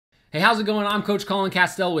Hey, how's it going? I'm Coach Colin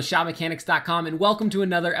Castell with ShotMechanics.com, and welcome to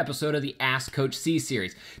another episode of the Ask Coach C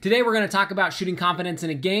series. Today we're going to talk about shooting confidence in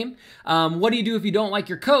a game, what do you do if you don't like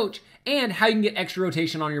your coach, and how you can get extra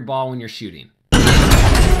rotation on your ball when you're shooting.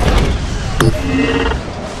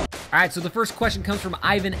 Alright, so the first question comes from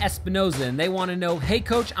Ivan Espinoza, and they want to know, hey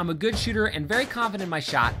coach, I'm a good shooter and very confident in my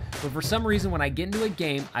shot, but for some reason when I get into a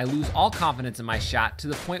game, I lose all confidence in my shot to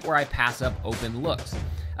the point where I pass up open looks.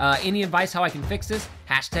 Any advice how I can fix this?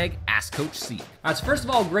 Hashtag AskCoachC. All right, so first of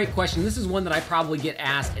all, great question. This is one that I probably get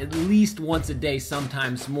asked at least once a day,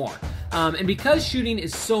 sometimes more. And because shooting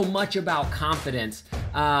is so much about confidence,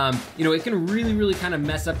 it can really kind of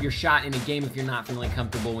mess up your shot in a game if you're not feeling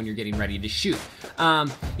comfortable when you're getting ready to shoot.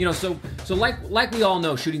 So like we all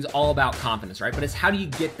know, shooting's all about confidence, right? But it's how do you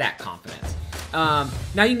get that confidence?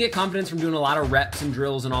 Now you can get confidence from doing a lot of reps and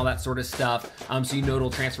drills and all that sort of stuff, so you know it'll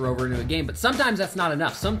transfer over into a game, but sometimes that's not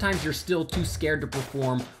enough. Sometimes you're still too scared to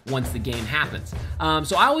perform once the game happens.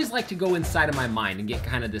 So I always like to go inside of my mind and get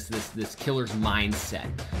kind of this killer's mindset.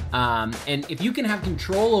 And if you can have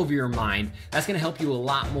control over your mind, that's going to help you a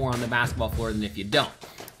lot more on the basketball floor than if you don't.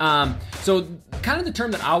 So kind of the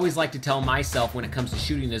term that I always like to tell myself when it comes to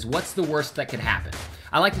shooting is, what's the worst that could happen?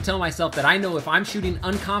 I like to tell myself that I know if I'm shooting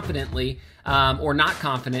unconfidently or not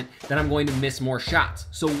confident, then I'm going to miss more shots.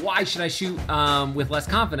 So why should I shoot with less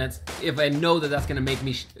confidence if I know that that's going to make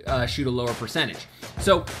me shoot a lower percentage?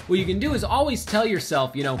 So what you can do is always tell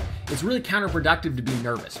yourself, it's really counterproductive to be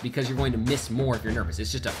nervous because you're going to miss more if you're nervous.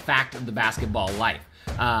 It's just a fact of the basketball life.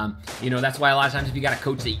 That's why a lot of times if you got a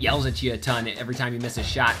coach that yells at you a ton every time you miss a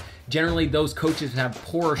shot, generally those coaches have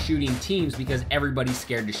poorer shooting teams because everybody's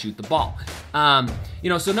scared to shoot the ball.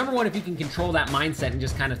 So number one, if you can control that mindset and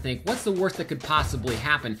just kind of think, what's the worst that could possibly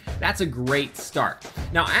happen? That's a great start.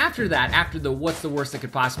 Now after that, after the what's the worst that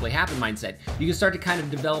could possibly happen mindset, you can start to kind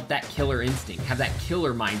of develop that killer instinct, have that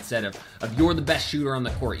killer mindset of you're the best shooter on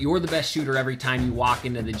the court. You're the best shooter every time you walk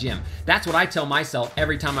into the gym. That's what I tell myself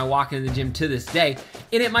every time I walk into the gym to this day.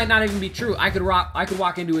 And it might not even be true. I could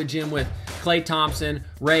walk into a gym with Klay Thompson,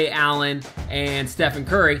 Ray Allen, and Stephen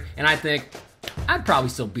Curry, and I think I'd probably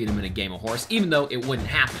still beat him in a game of horse, even though it wouldn't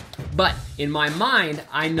happen. But in my mind,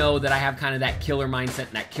 I know that I have kind of that killer mindset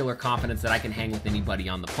and that killer confidence that I can hang with anybody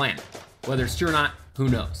on the planet. Whether it's true or not, who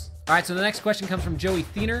knows? All right, so the next question comes from Joey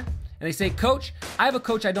Thiener, and they say, Coach, I have a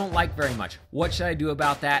coach I don't like very much. What should I do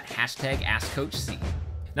about that? Hashtag AskCoachC.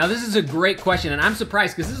 Now this is a great question, and I'm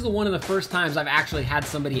surprised because this is one of the first times I've actually had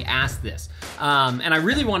somebody ask this. And I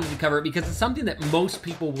really wanted to cover it because it's something that most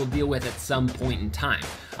people will deal with at some point in time.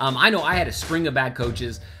 I know I had a string of bad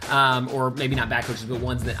coaches, or maybe not bad coaches, but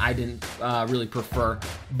ones that I didn't really prefer.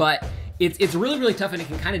 But it's really tough, and it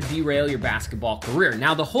can kind of derail your basketball career.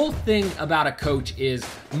 Now, the whole thing about a coach is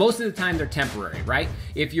most of the time they're temporary, right?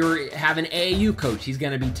 If you have an AAU coach, he's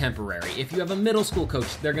going to be temporary. If you have a middle school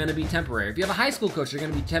coach, they're going to be temporary. If you have a high school coach, they're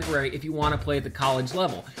going to be temporary if you want to play at the college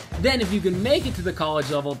level. Then if you can make it to the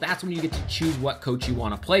college level, that's when you get to choose what coach you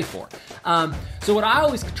want to play for. So what I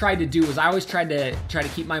always tried to do is I always tried to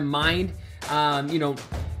keep my mind,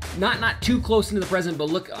 not too close into the present, but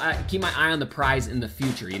keep my eye on the prize in the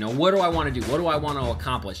future. What do I want to do? What do I want to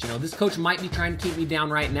accomplish? This coach might be trying to keep me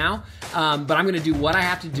down right now, but I'm going to do what I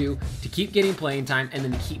have to do to keep getting playing time and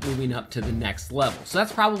then to keep moving up to the next level. So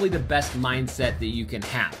that's probably the best mindset that you can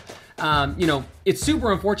have. It's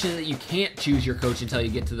super unfortunate that you can't choose your coach until you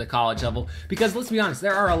get to the college level because let's be honest,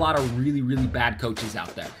 there are a lot of really bad coaches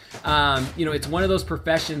out there. It's one of those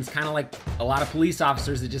professions, kind of like a lot of police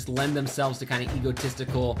officers, that just lend themselves to kind of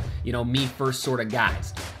egotistical, me first sort of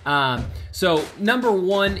guys. So number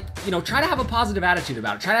one, try to have a positive attitude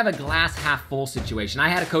about it. Try to have a glass half full situation. I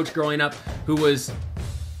had a coach growing up who was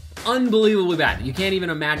unbelievably bad. You can't even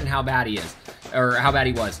imagine how bad he is or how bad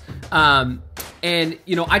he was. And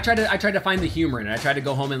I tried to find the humor in it. I tried to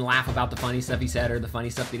go home and laugh about the funny stuff he said or the funny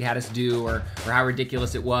stuff that he had us do or how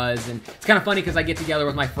ridiculous it was. And it's kind of funny because I get together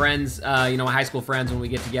with my friends, my high school friends, when we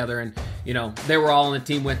get together, and they were all on the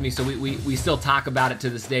team with me, so we still talk about it to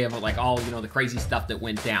this day, of like all the crazy stuff that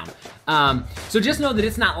went down. So just know that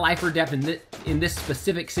it's not life or death in this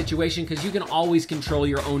specific situation, because you can always control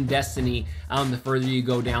your own destiny the further you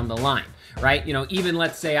go down the line. Right? Even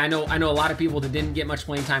let's say, I know a lot of people that didn't get much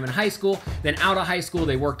playing time in high school, then out of high school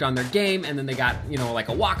they worked on their game, and then they got like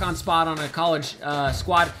a walk-on spot on a college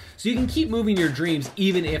squad. So you can keep moving your dreams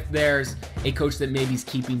even if there's a coach that maybe is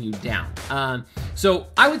keeping you down. So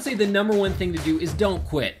I would say the number one thing to do is don't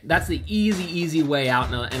quit. That's the easy way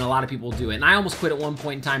out, and a lot of people do it. And I almost quit at one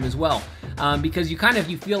point in time as well, because you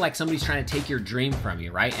feel like somebody's trying to take your dream from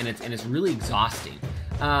you, right? And it's really exhausting.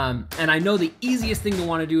 And I know the easiest thing to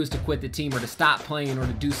want to do is to quit the team or to stop playing or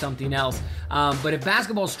to do something else. But if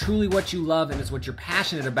basketball is truly what you love and it's what you're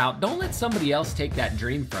passionate about, don't let somebody else take that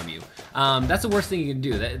dream from you. That's the worst thing you can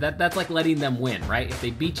do. That's like letting them win, right? If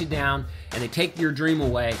they beat you down and they take your dream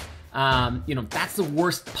away, that's the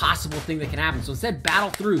worst possible thing that can happen. So instead, battle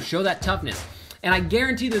through, show that toughness. And I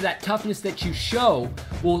guarantee that toughness that you show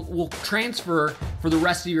will transfer for the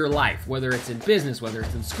rest of your life, whether it's in business, whether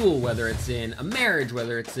it's in school, whether it's in a marriage,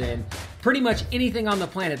 whether it's in pretty much anything on the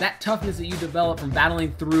planet. That toughness that you develop from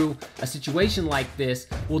battling through a situation like this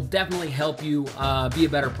will definitely help you be a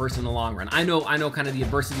better person in the long run. I know kind of the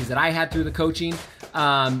adversities that I had through the coaching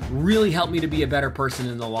really helped me to be a better person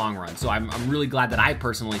in the long run. So I'm really glad that I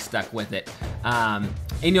personally stuck with it. And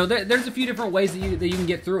there's a few different ways that you can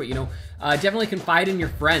get through it. Definitely confide in your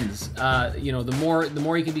friends. The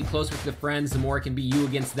more you can be close with the friends, the more it can be you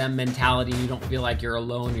against them mentality. You don't feel like you're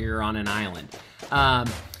alone or you're on an island.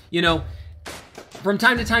 From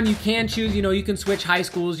time to time, you can choose, you can switch high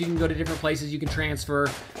schools, you can go to different places, you can transfer,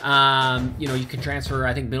 you can transfer,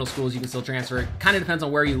 I think middle schools, you can still transfer. It kind of depends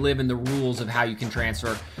on where you live and the rules of how you can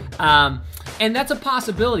transfer. And that's a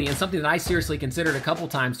possibility and something that I seriously considered a couple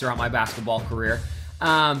times throughout my basketball career.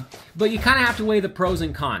 But you kind of have to weigh the pros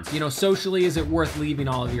and cons. Socially, is it worth leaving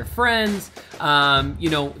all of your friends?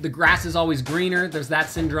 The grass is always greener. There's that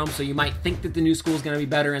syndrome. So you might think that the new school is going to be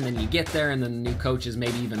better, and then you get there, and then the new coach is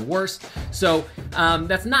maybe even worse. So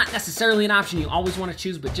that's not necessarily an option you always want to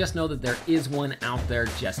choose, but just know that there is one out there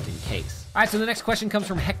just in case. All right, so the next question comes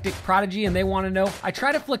from Hectic Prodigy, and they want to know, I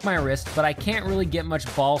try to flick my wrist, but I can't really get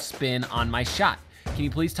much ball spin on my shot. Can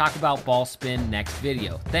you please talk about ball spin next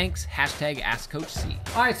video? Thanks,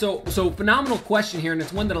 #AskCoachC. All right, so phenomenal question here, and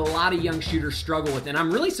it's one that a lot of young shooters struggle with, and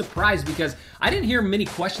I'm really surprised because I didn't hear many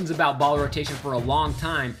questions about ball rotation for a long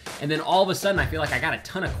time, and then all of a sudden I feel like I got a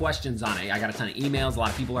ton of questions on it. I got a ton of emails, a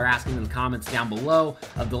lot of people are asking in the comments down below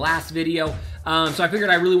of the last video, so I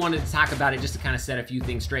figured I really wanted to talk about it just to kind of set a few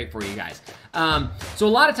things straight for you guys. So a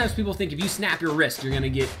lot of times people think if you snap your wrist, you're gonna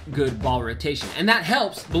get good ball rotation, and that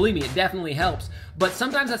helps, believe me, it definitely helps. But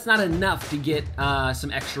sometimes that's not enough to get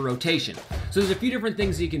some extra rotation. So there's a few different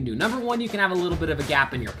things you can do. Number one, you can have a little bit of a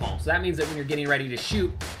gap in your palm. So that means that when you're getting ready to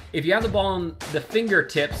shoot, if you have the ball on the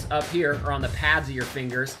fingertips up here or on the pads of your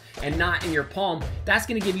fingers and not in your palm, that's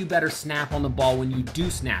going to give you better snap on the ball when you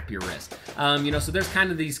do snap your wrist. So there's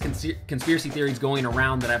kind of these conspiracy theories going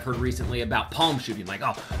around that I've heard recently about palm shooting. Like,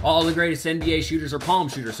 oh, all the greatest NBA shooters are palm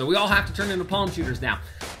shooters, so we all have to turn into palm shooters now.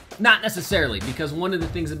 Not necessarily, because one of the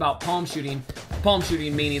things about palm shooting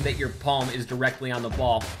meaning that your palm is directly on the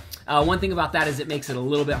ball, one thing about that is it makes it a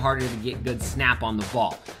little bit harder to get good snap on the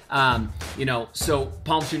ball. So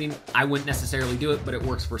palm shooting, I wouldn't necessarily do it, but it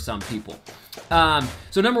works for some people.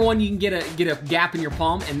 So number one, you can get a gap in your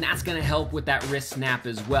palm, and that's going to help with that wrist snap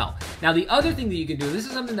as well. Now the other thing that you can do, this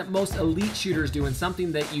is something that most elite shooters do, and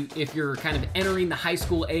something that if you're kind of entering the high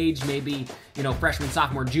school age, maybe freshman,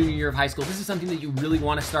 sophomore, junior year of high school, this is something that you really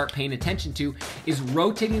want to start paying attention to, is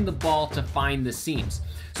rotating the ball to find the seams.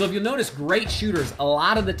 So if you'll notice, great shooters, a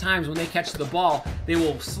lot of the times when they catch the ball, they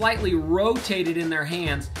will slightly rotate it in their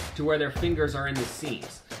hands to where their fingers are in the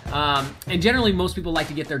seams. And generally, most people like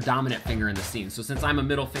to get their dominant finger in the seam. So since I'm a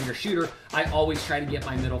middle finger shooter, I always try to get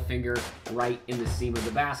my middle finger right in the seam of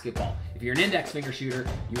the basketball. If you're an index finger shooter,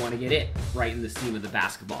 you want to get it right in the seam of the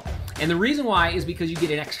basketball. And the reason why is because you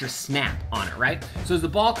get an extra snap on it, right? So as the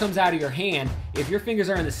ball comes out of your hand, if your fingers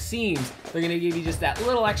are in the seams, they're going to give you just that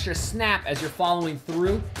little extra snap as you're following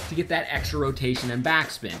through to get that extra rotation and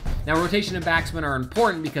backspin. Now, rotation and backspin are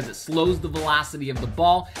important because it slows the velocity of the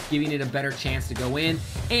ball, giving it a better chance to go in,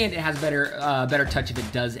 and it has better touch if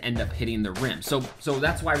it does end up hitting the rim. So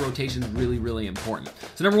that's why rotation is really, really important.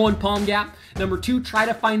 So number one, palm gap. Number two, try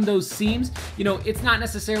to find those seams. It's not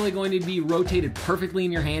necessarily going to be rotated perfectly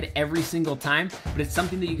in your hand every single time, but it's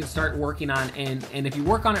something that you can start working on, and if you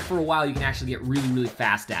work on it for a while, you can actually get really, really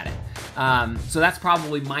fast at it. So that's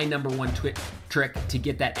probably my number one trick to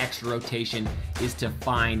get that extra rotation, is to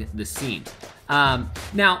find the seams.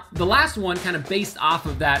 Now, the last one, kind of based off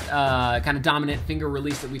of that kind of dominant finger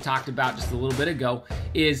release that we talked about just a little bit ago,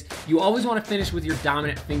 is you always want to finish with your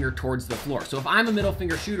dominant finger towards the floor. So if I'm a middle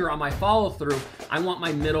finger shooter on my follow through, I want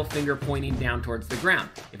my middle finger pointing down towards the ground.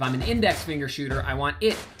 If I'm an index finger shooter, I want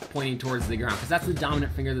it pointing towards the ground, because that's the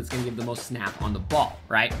dominant finger that's going to give the most snap on the ball,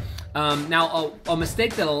 right? Now, a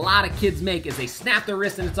mistake that a lot of kids make is they snap their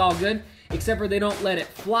wrist and it's all good, except for they don't let it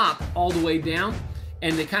flop all the way down.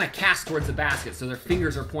 and they kind of cast towards the basket, so their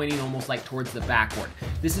fingers are pointing almost like towards the backboard.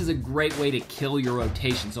 This is a great way to kill your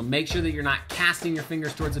rotation, so make sure that you're not casting your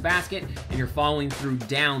fingers towards the basket and you're following through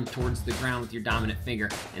down towards the ground with your dominant finger,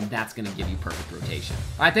 and that's going to give you perfect rotation.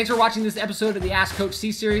 All right, thanks for watching this episode of the Ask Coach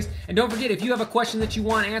C series, and don't forget, if you have a question that you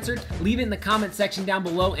want answered, leave it in the comment section down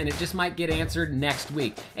below, and it just might get answered next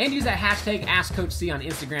week. And use that hashtag AskCoachC on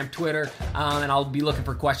Instagram, Twitter, and I'll be looking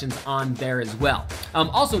for questions on there as well.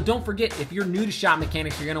 Also, don't forget, if you're new to Shot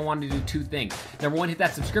Mechanics, you're going to want to do two things. Number one, hit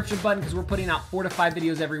that subscription button, because we're putting out 4 to 5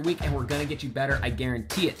 videos every week, and we're going to get you better, I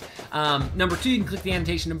guarantee it. Number two, you can click the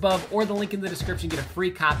annotation above or the link in the description, get a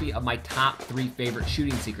free copy of my top 3 favorite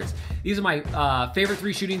shooting secrets. These are my favorite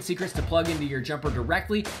 3 shooting secrets to plug into your jumper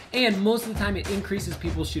directly, and most of the time it increases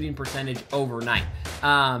people's shooting percentage overnight.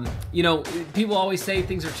 You know, people always say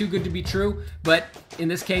things are too good to be true, but in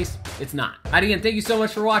this case, it's not. All right, again, thank you so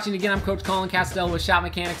much for watching. Again, I'm Coach Colin Castell with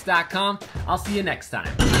ShotMechanics.com. I'll see you next time.